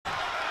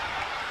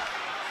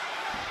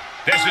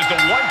This is the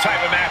one type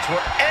of match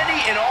where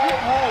any and all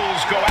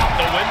rules go out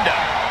the window.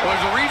 Well,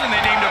 there's a reason they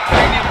named a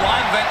premium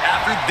live event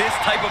after this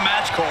type of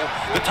match, Cole.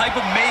 The type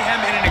of mayhem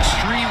in an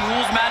Extreme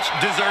Rules match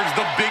deserves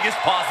the biggest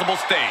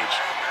possible stage.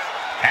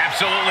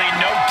 Absolutely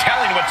no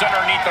telling what's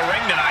underneath the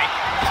ring tonight.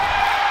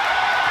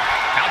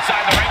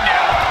 Outside the ring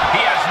now.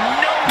 He has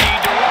no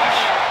need to rush.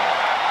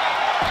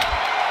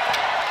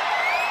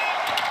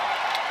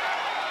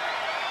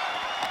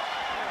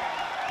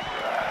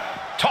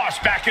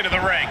 Tossed back into the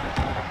ring.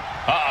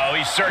 Uh-oh,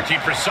 he's searching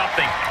for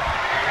something.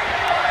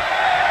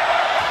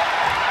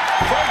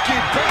 Funky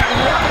big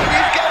line.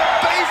 He's got a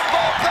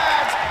baseball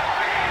bat.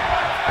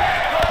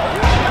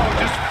 Oh,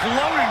 just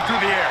floating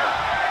through the air.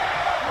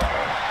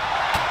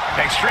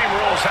 Extreme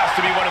Rules has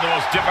to be one of the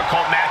most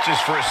difficult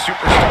matches for a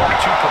superstar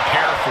to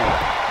prepare for.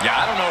 Yeah,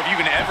 I don't know if you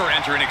can ever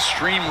enter an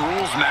Extreme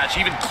Rules match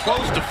even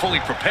close to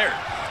fully prepared.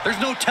 There's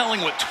no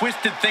telling what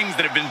twisted things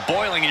that have been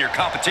boiling in your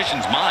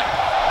competition's mind.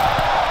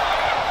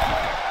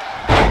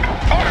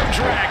 Arm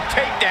drag,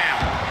 takedown.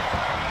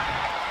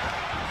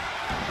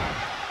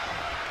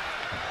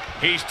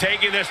 He's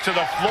taking this to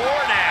the floor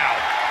now.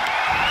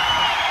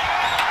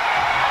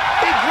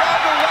 He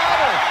grabbed the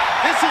ladder.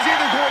 This is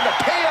either going to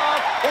pay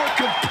off or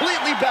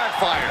completely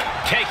backfire.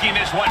 Taking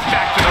this one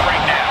back to the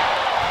ring now.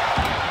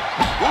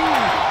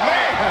 Ooh,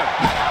 man.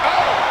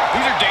 Oh.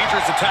 These are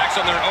dangerous attacks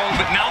on their own,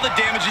 but now the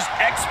damage is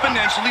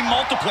exponentially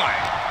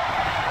multiplying.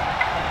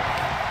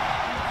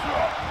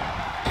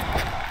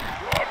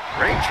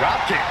 Great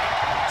drop kick.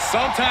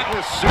 Sometimes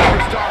With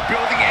superstar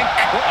building and...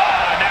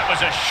 That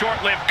was a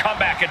short-lived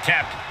comeback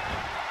attempt.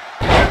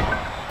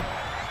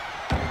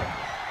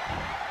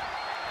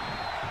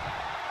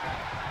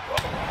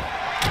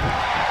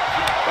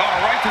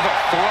 right to the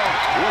throat.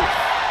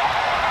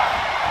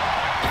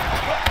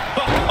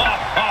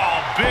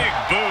 Big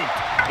boot.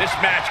 This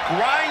match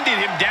grinded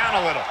him down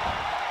a little.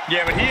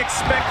 Yeah, but he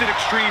expected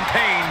extreme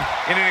pain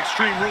in an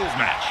Extreme Rules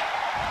match.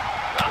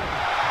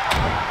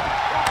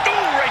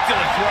 Ooh, right to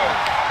the throat.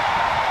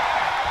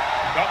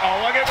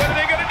 Uh-oh, look at what are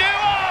they going to do?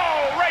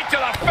 Oh, right to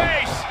the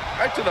face.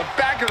 Right to the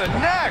back of the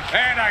neck.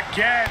 And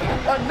again.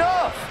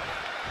 Enough.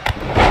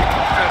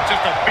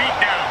 Just a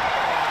beatdown.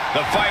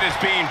 The fight is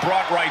being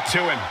brought right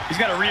to him.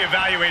 He's got to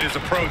reevaluate his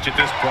approach at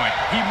this point.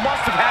 He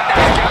must have had that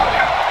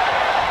scouting.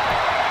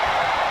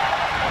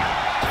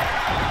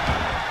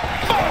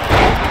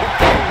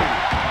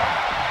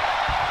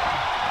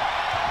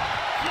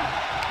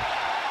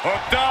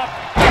 Hooked up.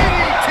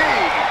 DDT.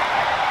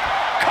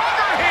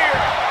 Cover here.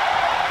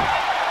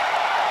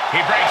 He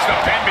breaks the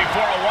pin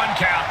before a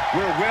 1 count.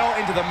 We're well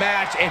into the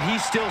match, and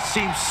he still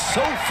seems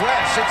so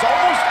fresh. It's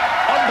almost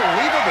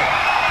unbelievable.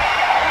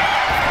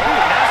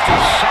 Ooh, nasty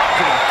shot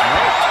to the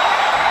throat.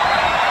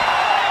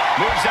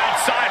 Moves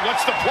outside.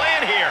 What's the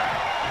plan here?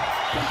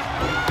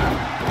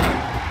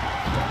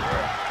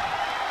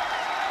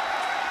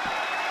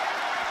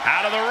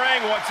 Out of the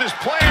ring. What's his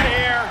plan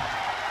here?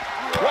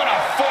 What a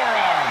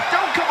forearm.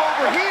 Don't come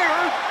over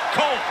here.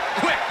 Cole,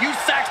 quick, use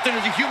Saxton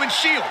as a human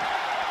shield.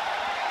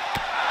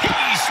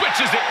 He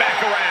switches it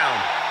back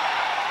around.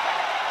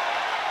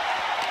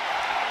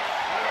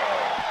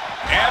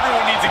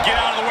 Everyone needs to get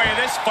out of the way of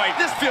this fight.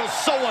 This feels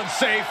so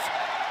unsafe.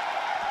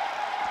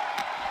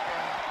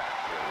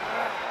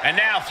 And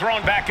now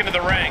thrown back into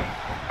the ring.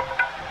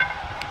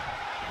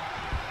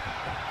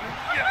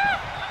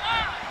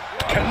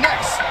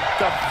 Connects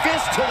the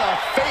fist to the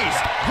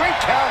face. Great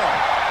counter.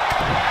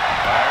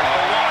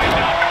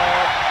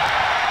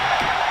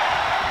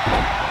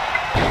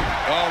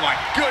 Oh my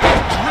goodness,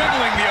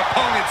 dribbling the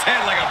opponent's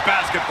head like a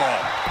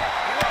basketball.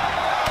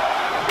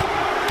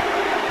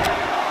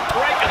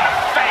 Right to the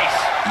face.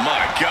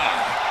 My God.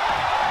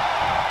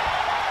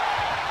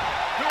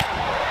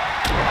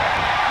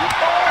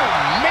 Oh,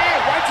 man,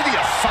 right to the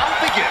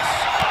esophagus.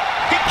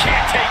 He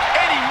can't take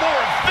any more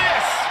of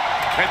this.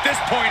 At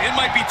this point, it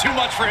might be too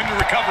much for him to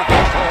recover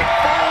from.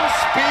 Full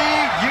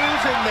speed,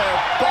 using their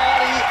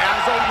body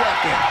as a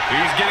weapon.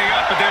 He's getting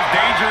up, but there's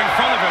danger in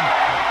front of him.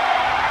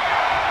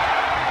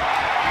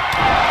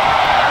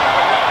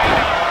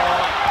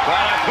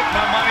 Glad I put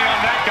my money on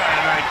that guy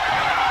tonight.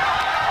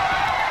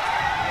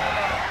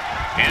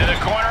 Into the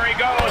corner he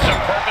goes, a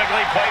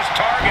perfectly placed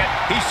target.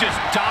 He's just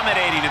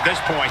dominating at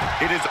this point.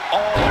 It is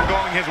all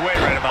going his way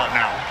right about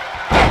now.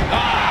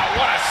 Ah,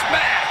 what a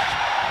smash.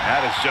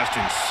 That is just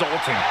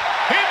insulting.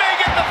 He may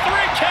get the 3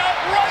 count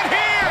right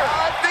here.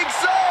 I think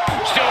so.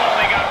 Still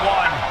only got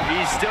 1.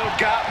 He's still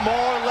got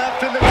more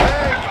left in the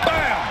tank.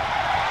 Bam.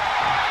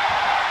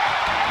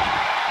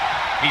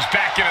 He's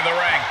back into the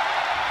ring.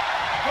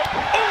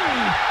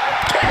 Ooh.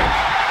 Kick.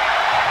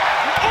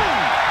 Ooh.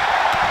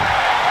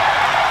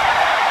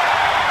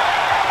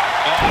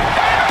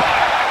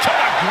 To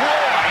the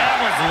groin. That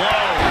was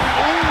low.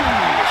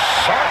 Ooh,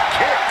 sharp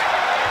kick.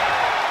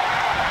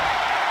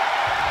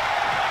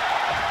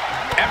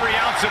 Every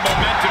ounce of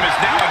momentum is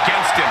now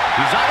against him.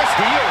 He's on his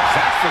heels,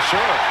 that's for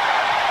sure.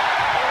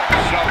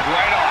 Shoved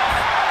right off.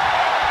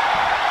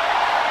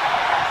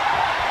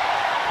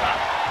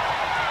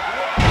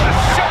 A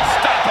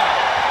showstopper.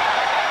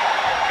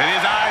 And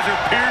his eyes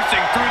are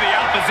piercing through the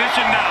opposition.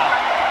 position now.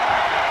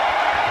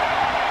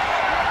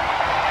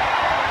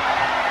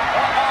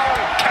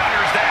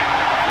 Counters that.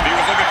 If he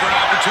was looking for an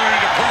opportunity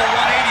to pull a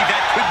 180,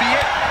 that could be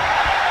it.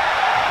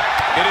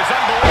 It is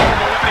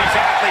unbelievable what these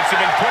athletes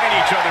have been putting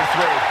each other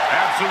through.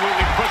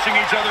 Absolutely pushing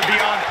each other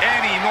beyond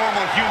any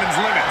normal human's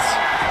limits.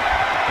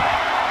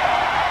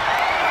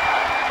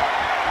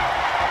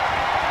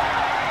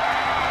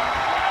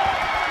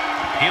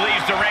 He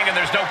leaves the ring and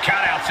there's no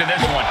countouts in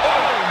this one.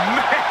 Oh,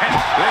 man!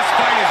 This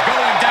fight is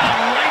going down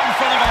right in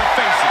front of our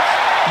faces.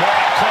 More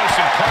up close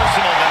and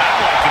personal than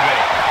I'd like to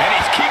be. And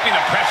he's keeping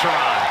the pressure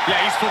on.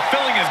 Yeah, he's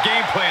fulfilling his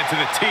game plan to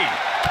the T.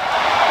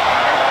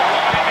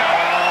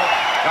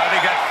 I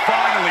think that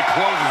finally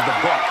closes the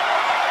book.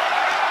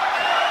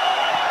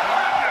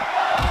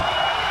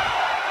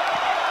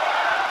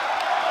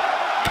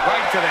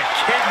 Right to the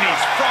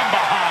kidneys from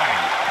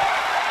behind.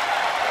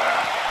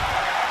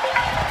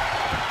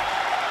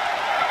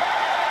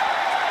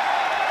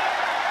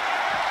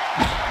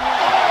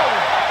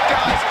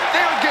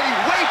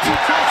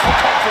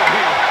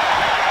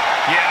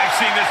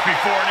 Seen this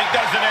before, and it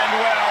doesn't end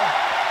well.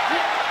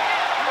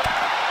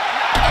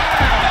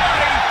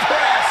 Body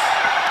press.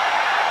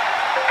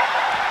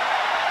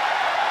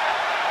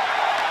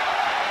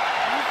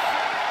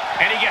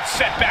 And he gets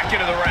set back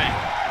into the ring.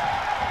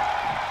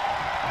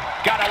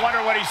 God, I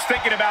wonder what he's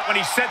thinking about when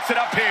he sets it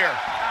up here.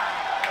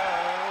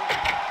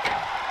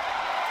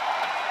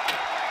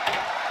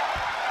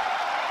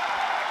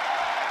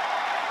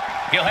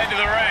 He'll head to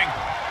the ring.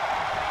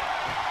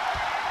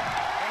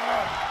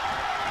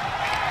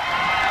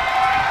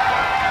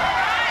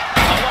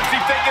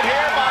 Thinking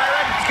here,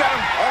 Byron. He's got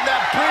him on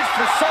that bridge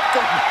for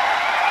something.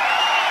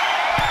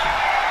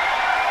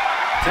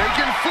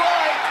 Taking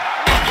flight.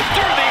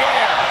 Through the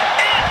air.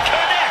 And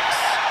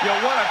connects. You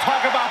want to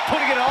talk about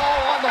putting it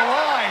all on the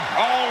line.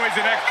 Always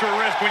an extra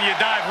risk when you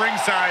dive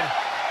ringside.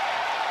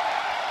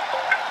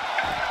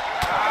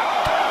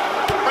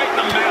 Right in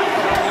the middle.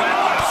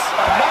 Relentless.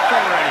 Enough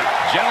already.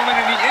 Gentlemen,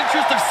 in the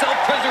interest of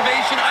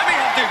self-preservation, I may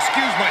have to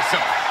excuse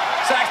myself.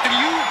 Saxton,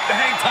 you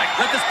hang tight.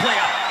 Let this play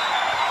out.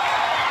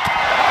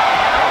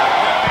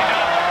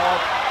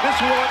 This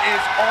one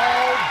is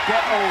all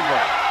but over.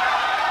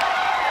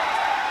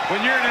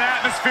 When you're in an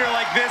atmosphere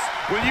like this,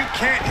 when you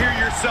can't hear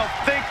yourself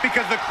think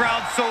because the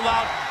crowd's so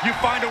loud, you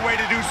find a way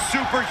to do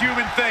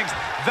superhuman things.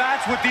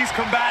 That's what these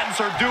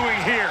combatants are doing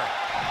here.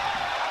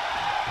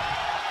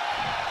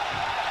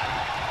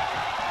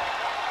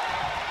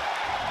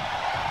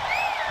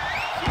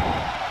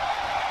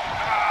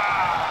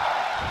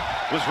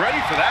 Was ready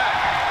for that.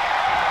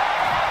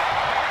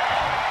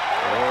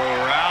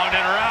 Oh, round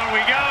and round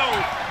we go.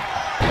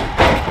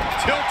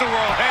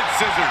 Tilt-a-whirl head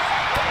scissors.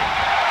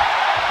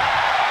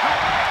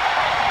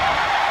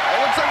 It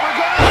looks like we're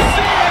going to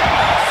see it.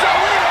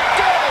 Salida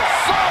del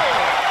Sol.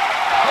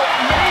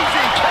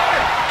 Amazing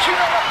counter. Cue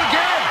it up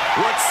again.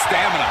 What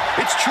stamina.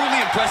 It's truly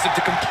impressive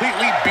to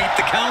completely beat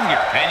the count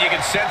here. And you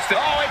can sense that.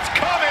 Oh, it's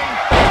coming.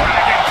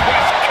 Dragon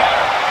twist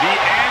cutter. The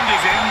end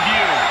is in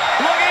view.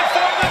 Looking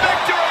for the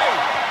victory.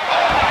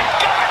 Oh, my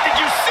God.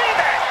 Did you see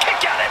that?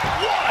 Kick out at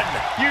one.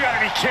 You gotta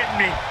be kidding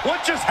me.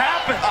 What just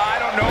happened? I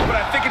don't know, but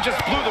I think it just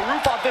blew the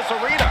roof off this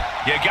arena.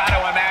 You got to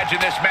imagine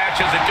this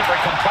match has a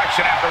different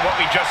complexion after what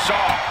we just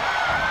saw.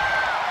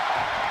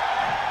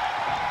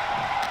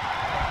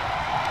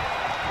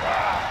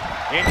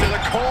 Into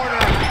the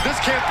corner. This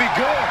can't be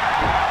good.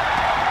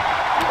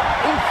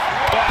 Oof.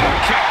 Oh,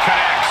 kick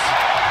connects.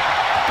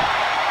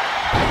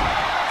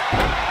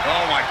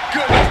 Oh, my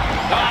goodness.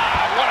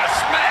 Ah, what a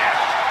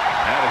smash.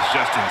 That is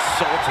just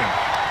insulting.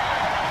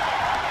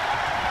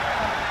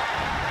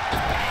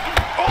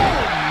 Oh,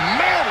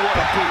 man, what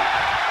a boot.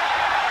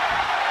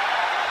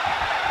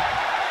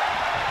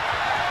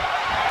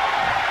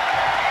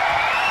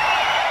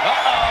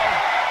 Uh-oh.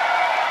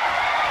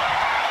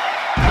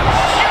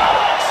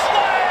 Choke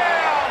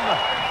slam!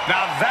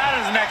 Now that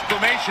is an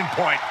exclamation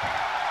point.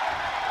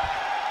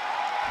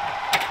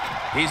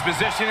 He's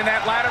positioning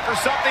that ladder for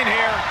something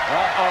here.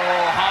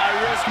 Uh-oh,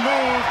 high-risk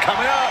move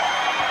coming up.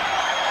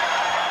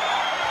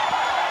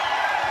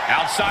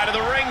 Outside of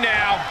the ring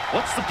now.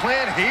 What's the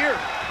plan here?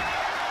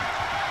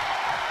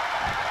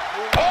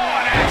 Oh,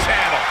 an axe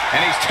handle.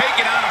 And he's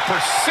taking on a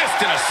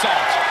persistent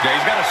assault. Yeah,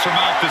 he's got to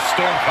surmount this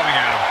storm coming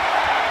at him.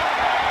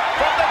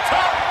 From the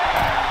top.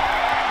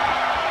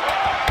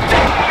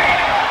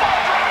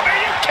 Are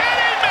you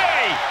kidding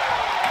me?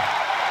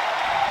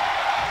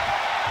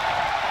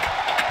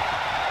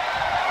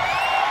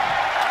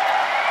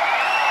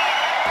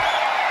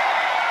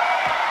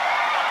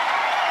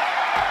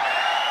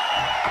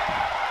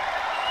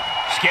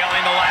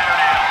 Scaling the ladder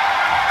now.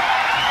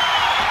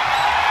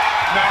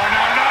 No.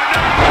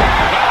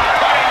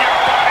 Putting your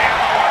body on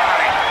the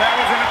line. That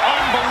was an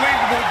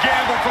unbelievable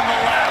gamble from the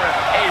ladder.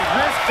 A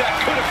risk that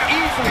could have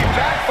easily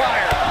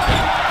backfired.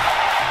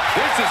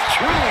 This is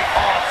truly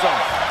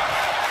awesome.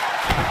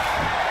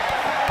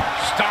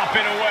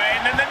 Stomping away,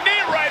 and then the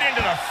knee right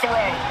into the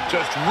throat.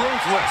 Just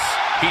ruthless.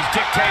 He's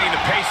dictating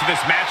the pace of this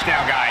match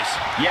now, guys.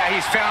 Yeah,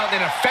 he's found an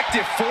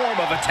effective form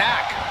of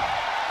attack.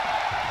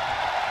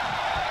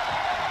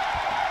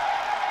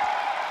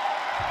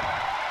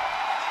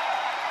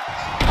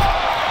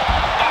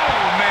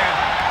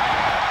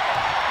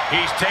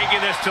 He's taking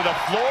this to the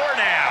floor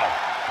now.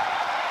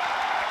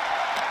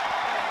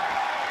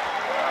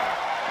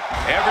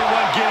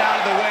 Everyone get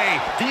out of the way.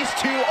 These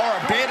two are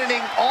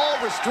abandoning all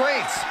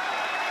restraints.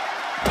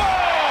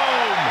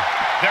 Boom!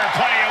 There are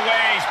plenty of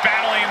ways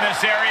battling in this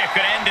area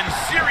could end in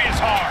serious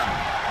harm.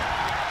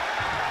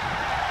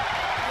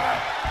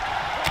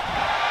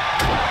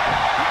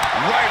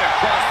 Right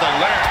across the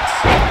larynx.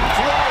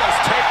 Flawless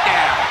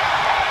takedown.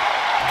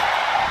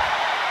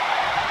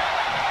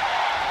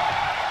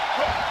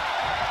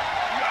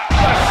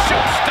 A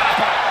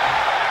showstopper.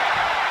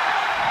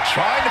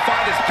 Trying to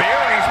find his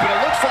bearings, but it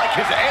looks like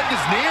his end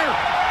is near.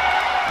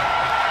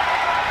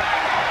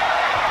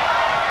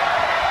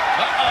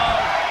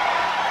 Uh-oh.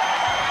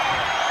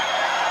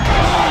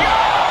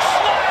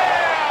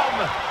 Slam!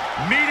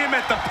 Meet him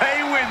at the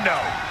pay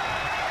window.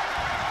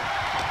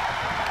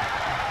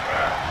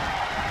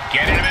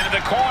 Getting him into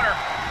the corner.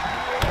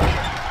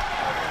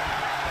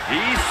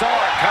 He saw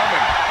it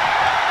coming.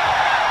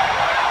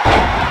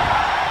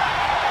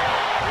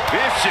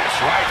 Vicious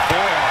right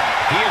forearm.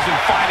 He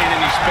isn't finding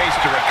any space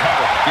to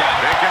recover. Yeah,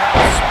 picking up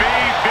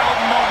speed,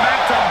 building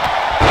momentum,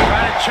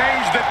 trying to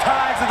change the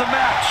tides of the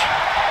match.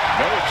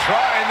 No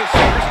trying. The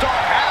superstar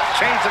has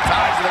changed the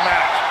tides of the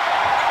match.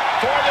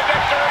 For the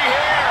victory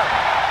here.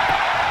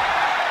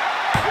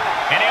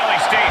 And he only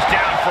stays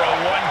down for a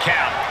 1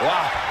 count.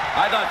 Wow,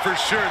 I thought for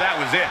sure that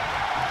was it.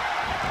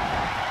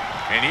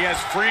 And he has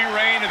free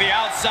reign to the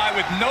outside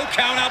with no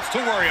countouts to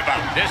worry about.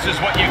 This is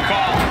what you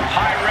call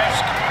high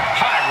risk,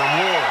 high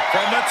reward.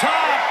 From the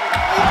top.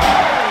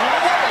 Whoa,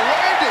 what a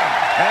landing.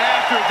 And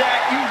after that,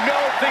 you know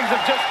things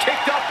have just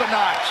kicked up a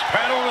notch.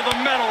 Pedal to the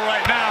metal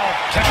right now.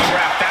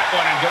 Telegraphed that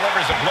one and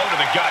delivers a blow to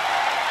the gut.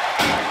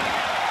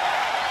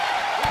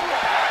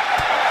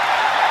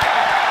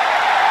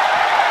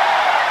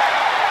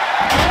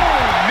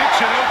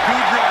 Michinoku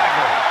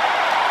driver.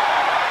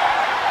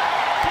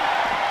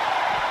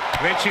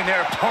 Clinching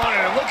their opponent,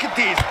 and look at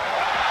these.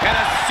 And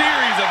a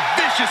series of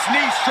vicious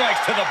knee strikes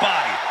to the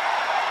body.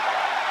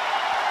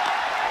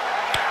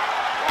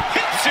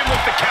 Hits him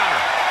with the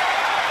counter.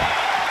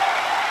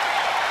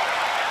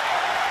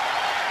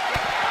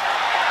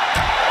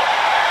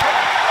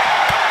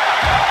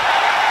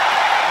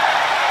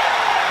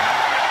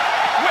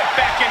 Whip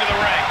back into the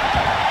ring.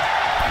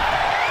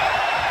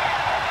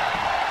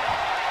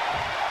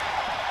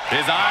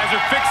 His eyes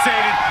are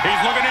fixated.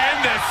 He's looking to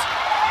end this.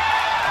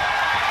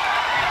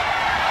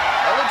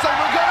 It looks like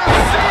we're going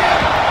to see it.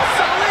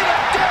 Salida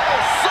del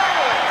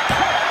Sol.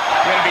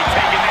 Going to be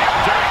taking that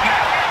dirt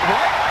now.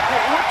 What?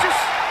 What just...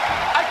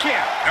 I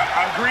can't.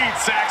 Agreed,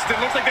 Saxton.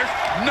 Looks like there's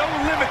no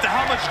limit to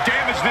how much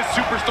damage this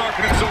superstar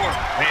can absorb.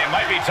 Man, it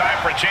might be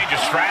time for a change of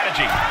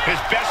strategy.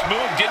 His best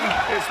move didn't...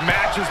 This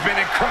match has been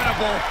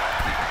incredible.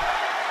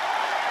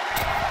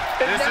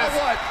 And This now is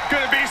what?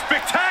 going to be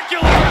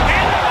spectacular.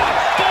 Into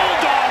the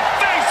bulldog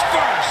face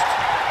first.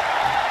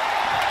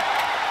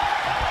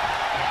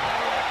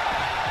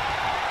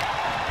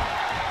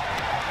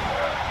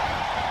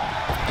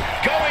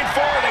 Going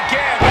forward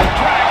again.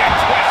 Dragon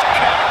twist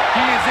cover.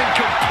 He is in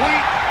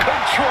complete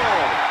control.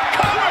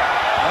 Cover.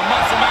 The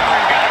muscle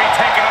memory got to be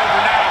taken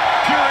over now.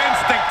 Pure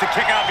instinct to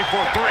kick out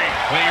before 3.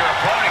 When your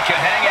opponent can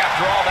hang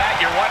after all that,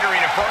 you're wondering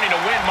if earning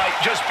a win might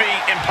just be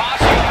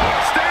impossible.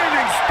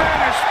 Standing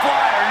Spanish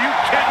fly. Are you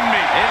kidding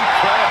me?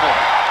 Incredible.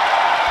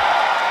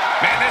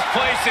 Man, this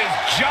place is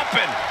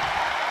jumping.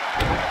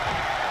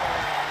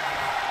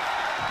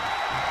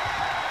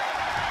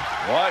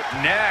 What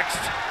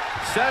next?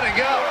 Setting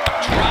up.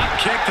 Drop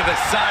kick to the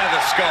side of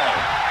the skull.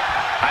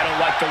 I don't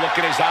like the look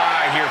in his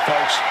eye here,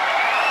 folks.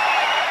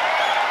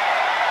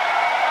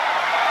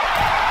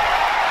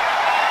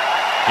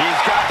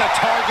 He's got the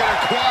target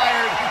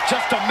acquired.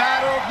 Just a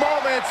matter of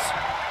moments.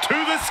 To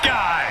the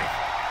sky.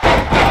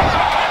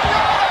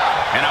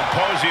 An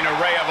opposing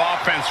array of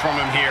offense from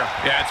him here.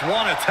 Yeah, it's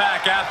one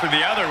attack after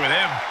the other with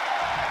him.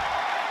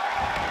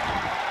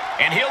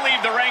 And he'll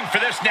leave the ring for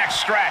this next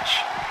stretch.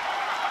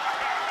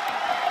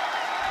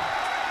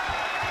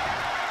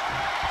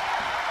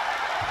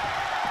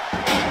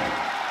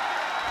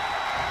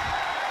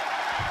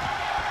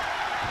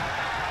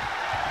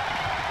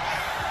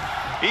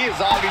 He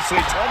is obviously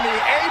on the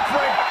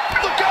apron.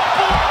 Look out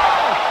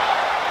below!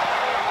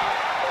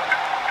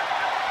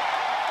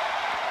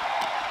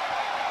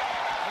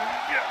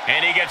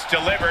 And he gets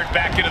delivered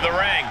back into the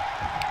ring.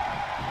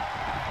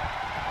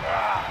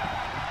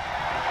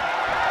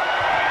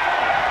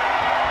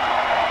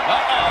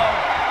 Uh-oh.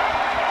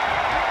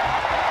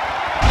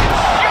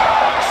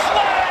 Choke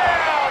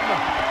slam!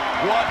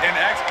 What an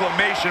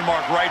exclamation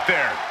mark right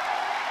there.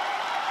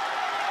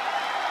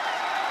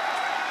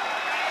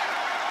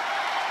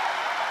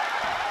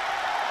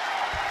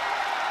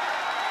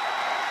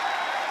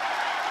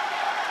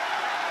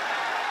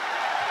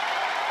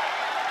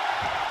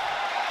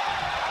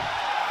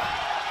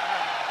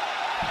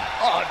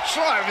 Oh,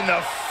 driving the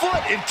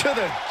foot into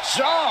the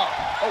jaw.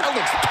 Oh, that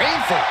looks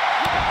painful.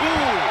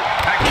 Ooh,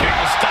 that kick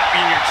will stop you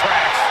in your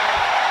tracks.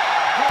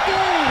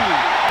 Ooh,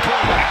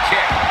 pull that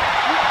kick.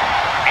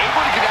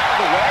 Able to get out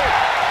of the way.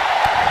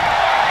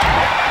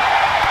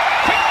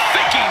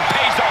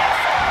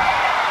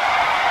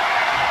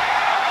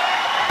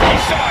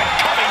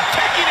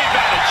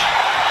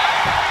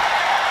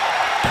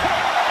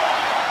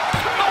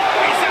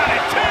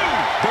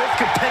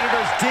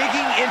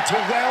 to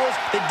wells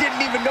they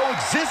didn't even know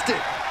existed.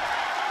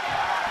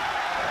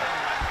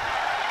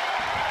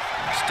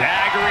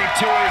 Staggering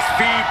to his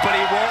feet, but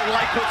he won't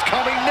like what's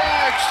coming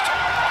next.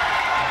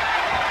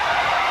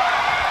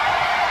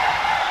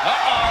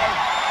 Uh-oh.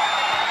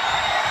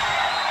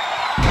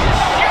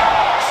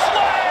 Choke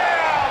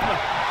slam!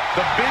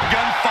 The big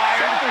gun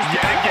fired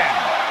yet again.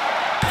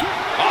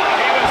 Oh,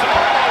 he was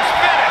almost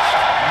finished.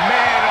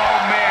 Man, oh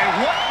man,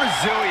 what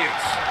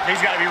resilience.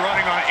 He's got to be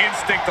running on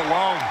instinct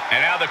alone.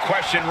 And now the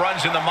question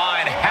runs in the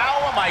mind,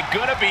 how am I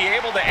going to be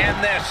able to end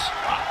this?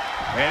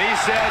 And he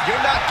said, you're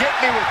not getting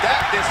me with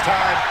that this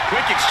time.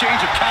 Quick exchange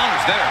of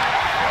counters there.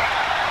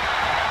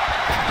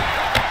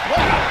 What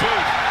a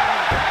boot.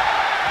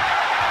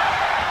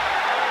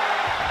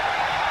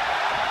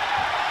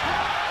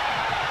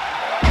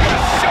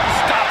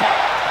 Showstopper.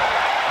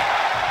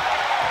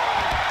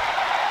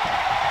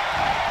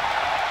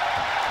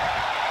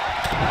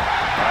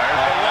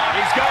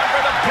 He's going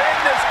for the pin.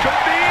 This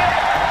could be it.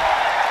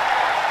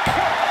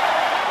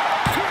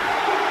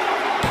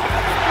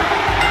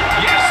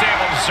 Yes,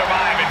 able to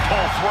survive and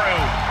pull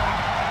through.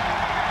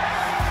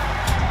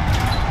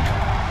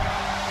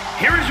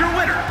 Here is your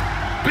winner,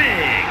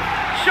 Big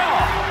Show.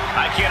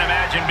 I can't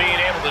imagine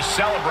being able to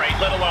celebrate,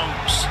 let alone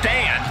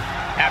stand,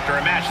 after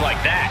a match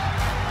like that.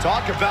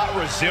 Talk about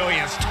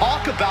resilience.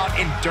 Talk about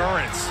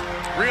endurance.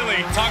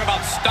 Really, talk about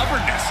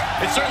stubbornness.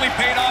 It certainly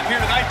paid off here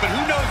tonight, but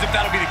who knows if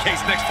that'll be the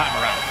case next time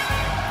around.